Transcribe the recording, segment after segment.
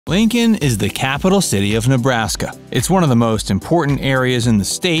Lincoln is the capital city of Nebraska. It's one of the most important areas in the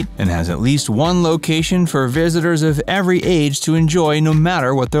state and has at least one location for visitors of every age to enjoy no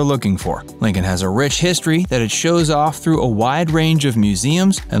matter what they're looking for. Lincoln has a rich history that it shows off through a wide range of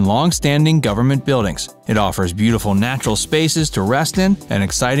museums and long-standing government buildings. It offers beautiful natural spaces to rest in and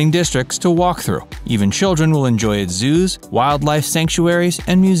exciting districts to walk through. Even children will enjoy its zoos, wildlife sanctuaries,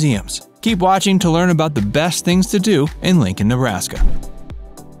 and museums. Keep watching to learn about the best things to do in Lincoln, Nebraska.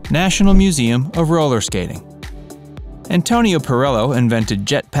 National Museum of Roller Skating. Antonio Perillo invented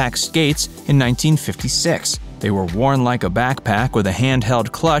jetpack skates in 1956. They were worn like a backpack with a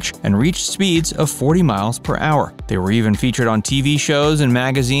handheld clutch and reached speeds of 40 miles per hour. They were even featured on TV shows and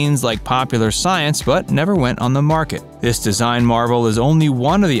magazines like Popular Science, but never went on the market. This design marvel is only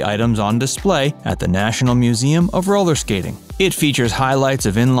one of the items on display at the National Museum of Roller Skating. It features highlights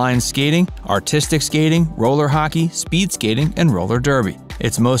of inline skating, artistic skating, roller hockey, speed skating, and roller derby.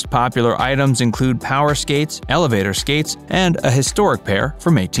 Its most popular items include power skates, elevator skates, and a historic pair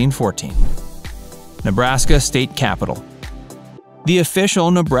from 1814. Nebraska State Capitol. The official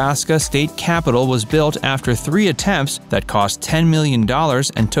Nebraska State Capitol was built after 3 attempts that cost $10 million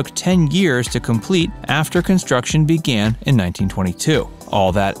and took 10 years to complete after construction began in 1922.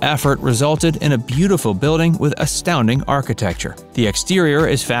 All that effort resulted in a beautiful building with astounding architecture. The exterior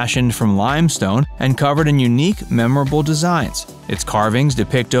is fashioned from limestone and covered in unique, memorable designs. Its carvings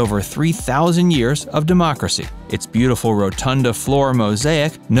depict over 3,000 years of democracy. Its beautiful rotunda floor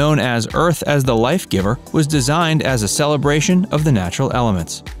mosaic, known as Earth as the Life Giver, was designed as a celebration of the natural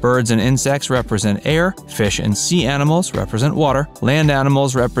elements. Birds and insects represent air, fish and sea animals represent water, land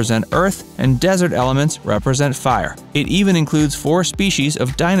animals represent earth, and desert elements represent fire. It even includes 4 species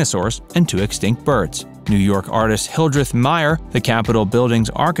of dinosaurs and 2 extinct birds. New York artist Hildreth Meyer, the Capitol building's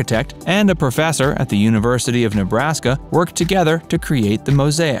architect, and a professor at the University of Nebraska worked together to create the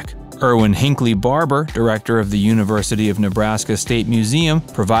mosaic. Irwin Hinckley Barber, director of the University of Nebraska State Museum,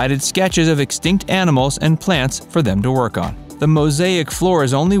 provided sketches of extinct animals and plants for them to work on. The mosaic floor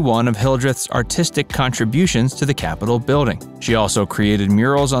is only one of Hildreth's artistic contributions to the Capitol building. She also created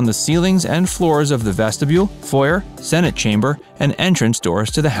murals on the ceilings and floors of the vestibule, foyer, Senate chamber, and entrance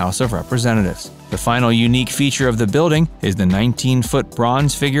doors to the House of Representatives. The final unique feature of the building is the 19-foot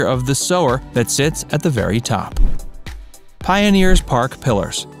bronze figure of the sower that sits at the very top. Pioneers Park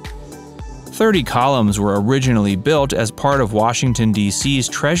Pillars. 30 columns were originally built as part of Washington, D.C.'s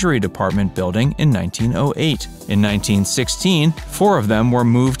Treasury Department building in 1908. In 1916, 4 of them were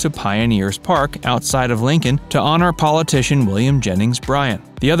moved to Pioneers Park outside of Lincoln to honor politician William Jennings Bryan.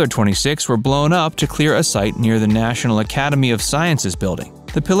 The other 26 were blown up to clear a site near the National Academy of Sciences building.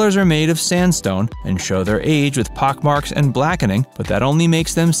 The pillars are made of sandstone and show their age with pockmarks and blackening, but that only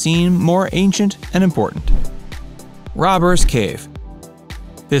makes them seem more ancient and important. Robbers Cave.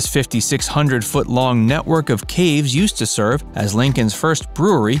 This 5,600-foot-long network of caves used to serve as Lincoln's first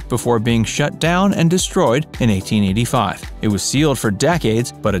brewery before being shut down and destroyed in 1885. It was sealed for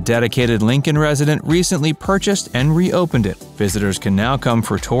decades, but a dedicated Lincoln resident recently purchased and reopened it. Visitors can now come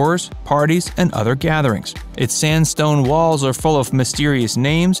for tours, parties, and other gatherings. Its sandstone walls are full of mysterious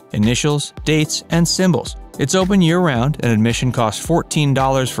names, initials, dates, and symbols. It's open year-round, and admission costs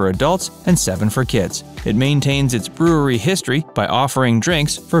 $14 for adults and $7 for kids. It maintains its brewery history by offering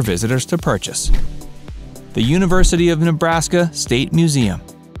drinks for visitors to purchase. The University of Nebraska State Museum.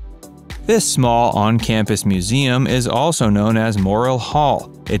 This small on-campus museum is also known as Morrill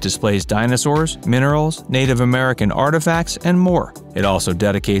Hall. It displays dinosaurs, minerals, Native American artifacts, and more. It also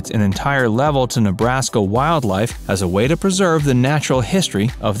dedicates an entire level to Nebraska wildlife as a way to preserve the natural history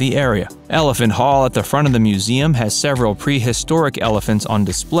of the area. Elephant Hall at the front of the museum has several prehistoric elephants on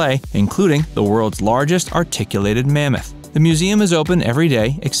display, including the world's largest articulated mammoth. The museum is open every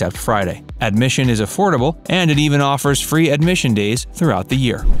day except Friday. Admission is affordable, and it even offers free admission days throughout the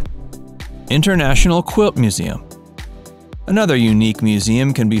year. International Quilt Museum. Another unique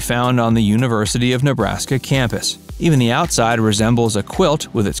museum can be found on the University of Nebraska campus. Even the outside resembles a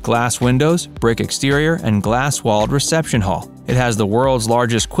quilt with its glass windows, brick exterior, and glass-walled reception hall. It has the world's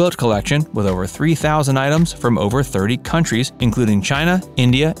largest quilt collection with over 3,000 items from over 30 countries, including China,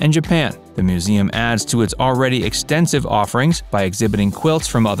 India, and Japan. The museum adds to its already extensive offerings by exhibiting quilts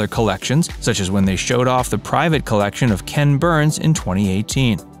from other collections, such as when they showed off the private collection of Ken Burns in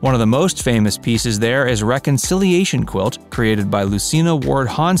 2018. One of the most famous pieces there is Reconciliation Quilt, created by Lucina Ward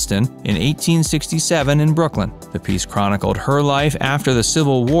Honston in 1867 in Brooklyn. The piece chronicled her life after the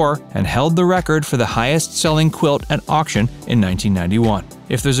Civil War and held the record for the highest-selling quilt at auction in 1991.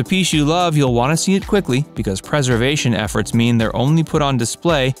 If there's a piece you love, you'll want to see it quickly because preservation efforts mean they're only put on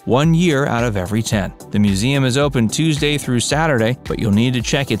display 1 year out of every 10. The museum is open Tuesday through Saturday, but you'll need to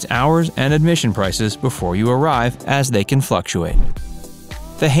check its hours and admission prices before you arrive, as they can fluctuate.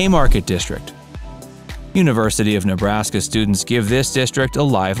 The Haymarket District. University of Nebraska students give this district a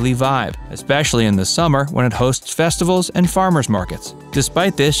lively vibe, especially in the summer when it hosts festivals and farmers markets.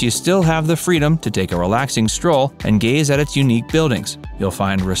 Despite this, you still have the freedom to take a relaxing stroll and gaze at its unique buildings. You'll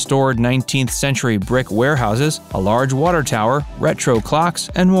find restored 19th century brick warehouses, a large water tower, retro clocks,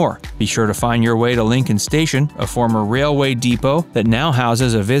 and more. Be sure to find your way to Lincoln Station, a former railway depot that now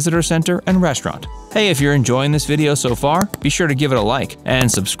houses a visitor center and restaurant. Hey, if you're enjoying this video so far, be sure to give it a like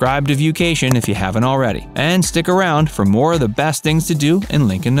and subscribe to Viewcation if you haven't already. And stick around for more of the best things to do in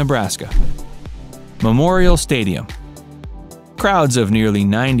Lincoln, Nebraska. Memorial Stadium. Crowds of nearly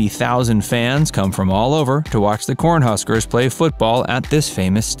 90,000 fans come from all over to watch the Cornhuskers play football at this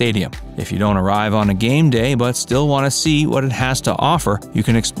famous stadium. If you don't arrive on a game day but still want to see what it has to offer, you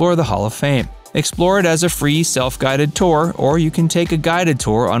can explore the Hall of Fame. Explore it as a free self-guided tour, or you can take a guided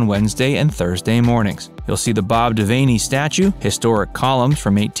tour on Wednesday and Thursday mornings. You'll see the Bob Devaney statue, historic columns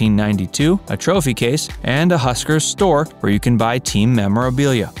from 1892, a trophy case, and a Huskers store where you can buy team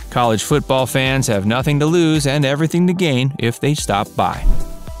memorabilia. College football fans have nothing to lose and everything to gain if they stop by.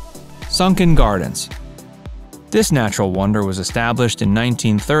 Sunken Gardens. This natural wonder was established in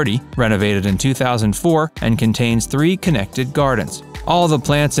 1930, renovated in 2004, and contains 3 connected gardens. All the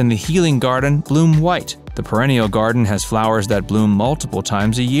plants in the Healing Garden bloom white. The perennial garden has flowers that bloom multiple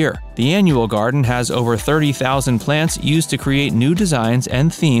times a year. The annual garden has over 30,000 plants used to create new designs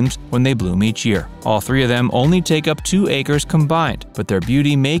and themes when they bloom each year. All 3 of them only take up 2 acres combined, but their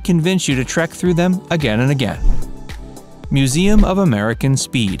beauty may convince you to trek through them again and again. Museum of American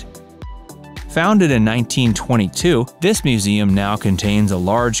Speed. Founded in 1922, this museum now contains a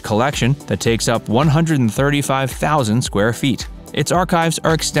large collection that takes up 135,000 square feet. Its archives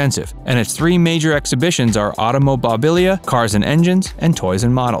are extensive, and its 3 major exhibitions are automobilia, cars and engines, and toys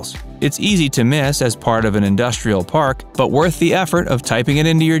and models. It's easy to miss as part of an industrial park, but worth the effort of typing it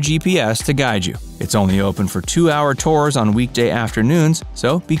into your GPS to guide you. It's only open for 2-hour tours on weekday afternoons,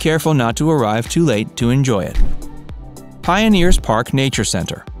 so be careful not to arrive too late to enjoy it. Pioneers Park Nature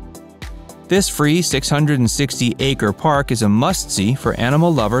Center. This free 660-acre park is a must-see for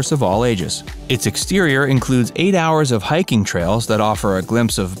animal lovers of all ages. Its exterior includes 8 hours of hiking trails that offer a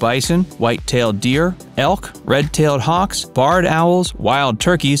glimpse of bison, white-tailed deer, elk, red-tailed hawks, barred owls, wild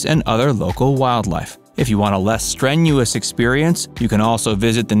turkeys, and other local wildlife. If you want a less strenuous experience, you can also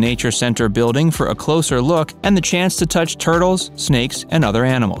visit the Nature Center building for a closer look and the chance to touch turtles, snakes, and other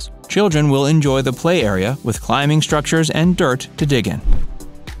animals. Children will enjoy the play area with climbing structures and dirt to dig in.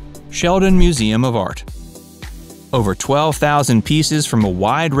 Sheldon Museum of Art. Over 12,000 pieces from a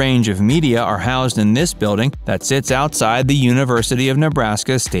wide range of media are housed in this building that sits outside the University of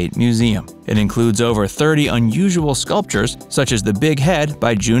Nebraska State Museum. It includes over 30 unusual sculptures, such as the Big Head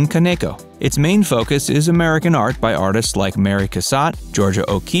by June Kaneko. Its main focus is American art by artists like Mary Cassatt, Georgia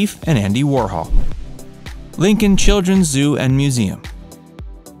O'Keeffe, and Andy Warhol. Lincoln Children's Zoo and Museum.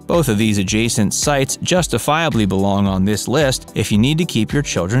 Both of these adjacent sites justifiably belong on this list if you need to keep your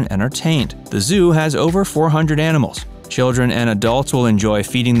children entertained. The zoo has over 400 animals. Children and adults will enjoy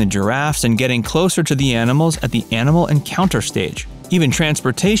feeding the giraffes and getting closer to the animals at the animal encounter stage. Even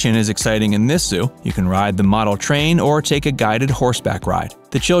transportation is exciting in this zoo. You can ride the model train or take a guided horseback ride.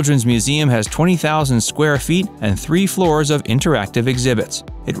 The Children's Museum has 20,000 square feet and 3 floors of interactive exhibits.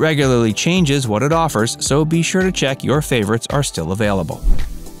 It regularly changes what it offers, so be sure to check your favorites are still available.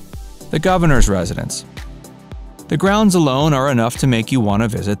 The Governor's Residence. The grounds alone are enough to make you want to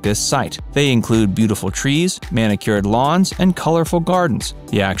visit this site. They include beautiful trees, manicured lawns, and colorful gardens.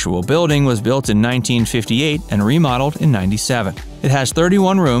 The actual building was built in 1958 and remodeled in 97. It has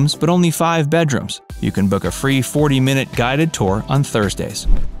 31 rooms but only 5 bedrooms. You can book a free 40-minute guided tour on Thursdays.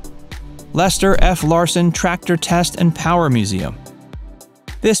 Lester F. Larsen Tractor Test and Power Museum.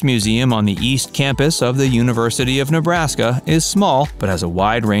 This museum on the East Campus of the University of Nebraska is small but has a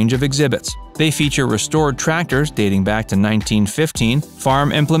wide range of exhibits. They feature restored tractors dating back to 1915,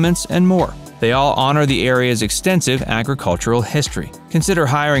 farm implements, and more. They all honor the area's extensive agricultural history. Consider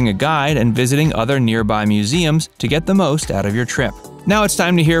hiring a guide and visiting other nearby museums to get the most out of your trip. Now it's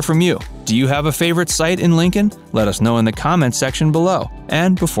time to hear from you. Do you have a favorite site in Lincoln? Let us know in the comments section below.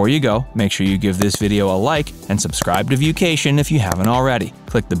 And before you go, make sure you give this video a like and subscribe to Viewcation if you haven't already.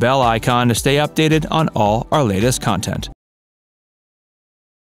 Click the bell icon to stay updated on all our latest content.